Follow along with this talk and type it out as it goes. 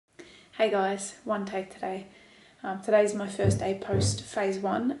Hey guys, one take today. Today's my first day post phase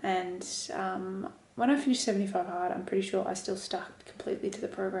 1 and when I finished 75 hard I'm pretty sure I still stuck completely to the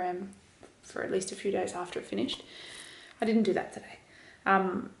program for at least a few days after it finished. I didn't do that today.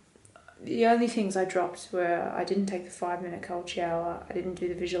 The only things I dropped were I didn't take the 5-minute cold shower, I didn't do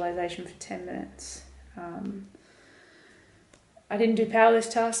the visualization for 10 minutes, I didn't do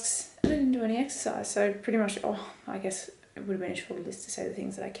powerlifting tasks, I didn't do any exercise, so pretty much, I guess it would have been a short list to say the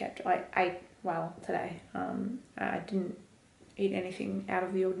things that I kept. I ate well today. I didn't eat anything out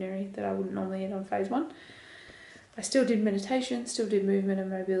of the ordinary that I wouldn't normally eat on phase 1. I still did meditation, still did movement and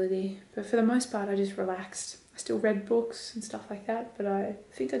mobility, but for the most part I just relaxed. I still read books and stuff like that, but I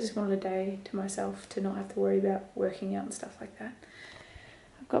think I just wanted a day to myself to not have to worry about working out and stuff like that.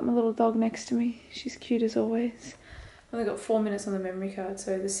 I've got my little dog next to me. She's cute as always. I've only got 4 minutes on the memory card,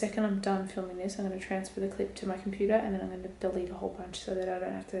 so the second I'm done filming this, I'm going to transfer the clip to my computer and then I'm going to delete a whole bunch so that I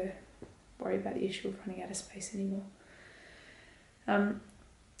don't have to worry about the issue of running out of space anymore. There's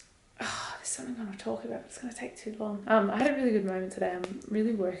something I want to talk about, but it's going to take too long. I had a really good moment today. I'm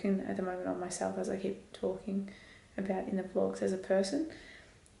really working at the moment on myself, as I keep talking about in the vlogs, as a person.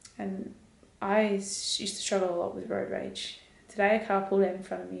 And I used to struggle a lot with road rage. Today a car pulled out in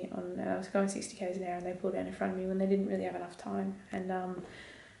front of me I was going 60 k's an hour and they pulled out in front of me when they didn't really have enough time, and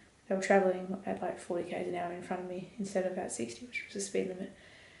they were travelling at like 40 k's an hour in front of me instead of at 60, which was the speed limit.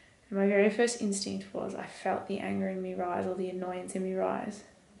 And my very first instinct was I felt the anger in me rise, or the annoyance in me rise,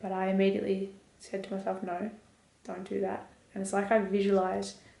 but I immediately said to myself, no, don't do that. And it's like I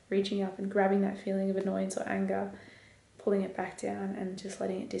visualised reaching up and grabbing that feeling of annoyance or anger, pulling it back down and just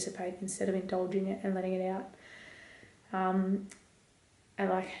letting it dissipate instead of indulging it and letting it out. And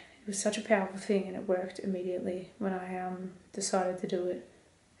like, it was such a powerful thing and it worked immediately when I decided to do it.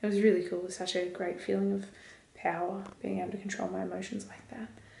 It was really cool. It was such a great feeling of power, being able to control my emotions like that.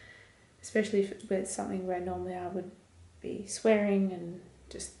 Especially if it's something where normally I would be swearing and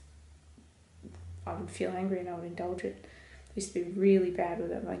just, I would feel angry and I would indulge it. I used to be really bad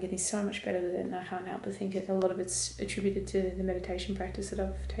with it, but I'm getting so much better with it, and I can't help but think a lot of it's attributed to the meditation practice that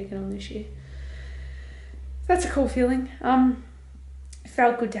I've taken on this year. That's a cool feeling. It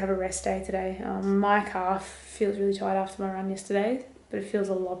felt good to have a rest day today. My calf feels really tight after my run yesterday, but it feels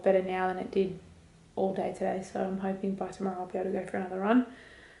a lot better now than it did all day today, so I'm hoping by tomorrow I'll be able to go for another run.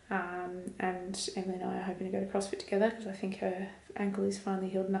 And Emily and I are hoping to go to CrossFit together because I think her ankle is finally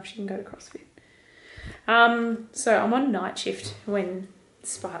healed enough she can go to CrossFit. So I'm on night shift when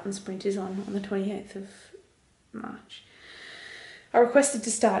Spartan Sprint is on the 28th of March. I requested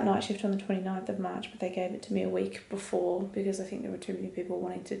to start night shift on the 29th of March, but they gave it to me a week before because I think there were too many people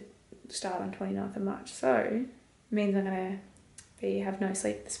wanting to start on 29th of March. So it means I'm going to have no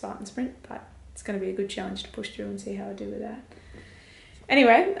sleep at the Spartan Sprint, but it's going to be a good challenge to push through and see how I do with that.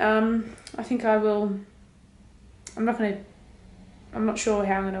 Anyway, I think I will. I'm not sure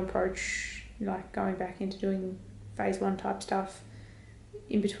how I'm going to approach like going back into doing phase 1 type stuff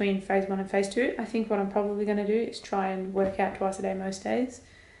in between phase 1 and phase 2. I think what I'm probably going to do is try and work out twice a day most days.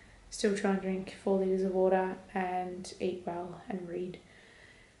 Still try and drink 4 litres of water and eat well and read.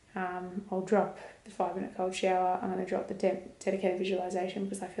 I'll drop the 5-minute cold shower. I'm going to drop the dedicated visualization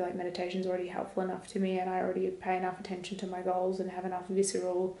because I feel like meditation is already helpful enough to me and I already pay enough attention to my goals and have enough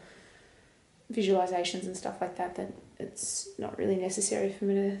visceral visualizations and stuff like that that it's not really necessary for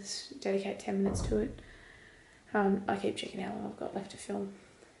me to dedicate 10 minutes to it. I keep checking how long I've got left to film.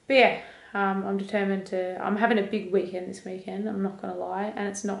 But yeah, I'm determined to... I'm having a big weekend this weekend, I'm not going to lie. And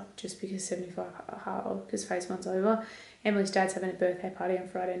it's not just because 75 hard, because phase 1's over. Emily's dad's having a birthday party on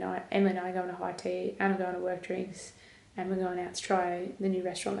Friday night. Emily and I are going to high tea, and I'm going to work drinks. And we're going out to try the new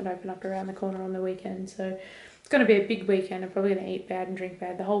restaurant that opened up around the corner on the weekend. So it's going to be a big weekend. I'm probably going to eat bad and drink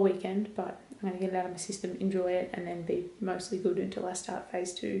bad the whole weekend, but I'm going to get it out of my system, enjoy it, and then be mostly good until I start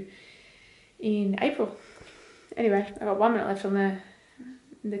phase 2 in April. Anyway, I've got 1 minute left on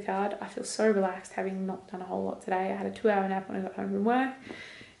the card. I feel so relaxed having not done a whole lot today. I had a 2-hour nap when I got home from work.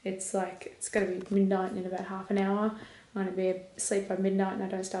 It's going to be midnight in about half an hour. I'm going to be asleep by midnight and I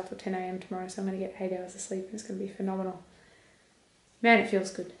don't start till 10 a.m. tomorrow, so I'm going to get 8 hours of sleep and it's going to be phenomenal. Man, it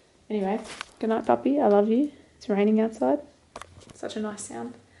feels good. Anyway, good night, puppy. I love you. It's raining outside. Such a nice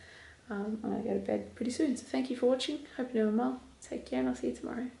sound. I'm going to go to bed pretty soon, so thank you for watching. Hope you're doing well. Take care and I'll see you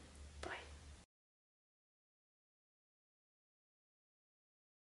tomorrow.